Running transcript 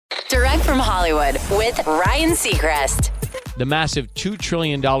from Hollywood with Ryan Seacrest. The massive $2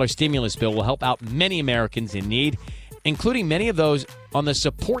 trillion stimulus bill will help out many Americans in need, including many of those on the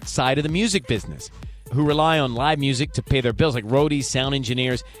support side of the music business who rely on live music to pay their bills, like roadies, sound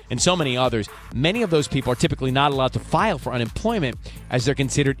engineers, and so many others. Many of those people are typically not allowed to file for unemployment as they're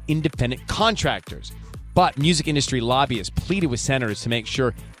considered independent contractors. But music industry lobbyists pleaded with senators to make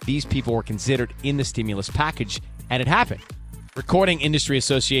sure these people were considered in the stimulus package, and it happened. Recording Industry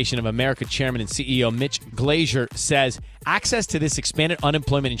Association of America Chairman and CEO Mitch Glazier says access to this expanded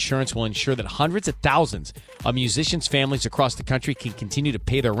unemployment insurance will ensure that hundreds of thousands of musicians' families across the country can continue to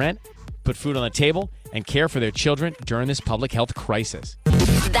pay their rent, put food on the table, and care for their children during this public health crisis.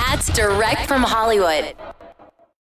 That's direct from Hollywood.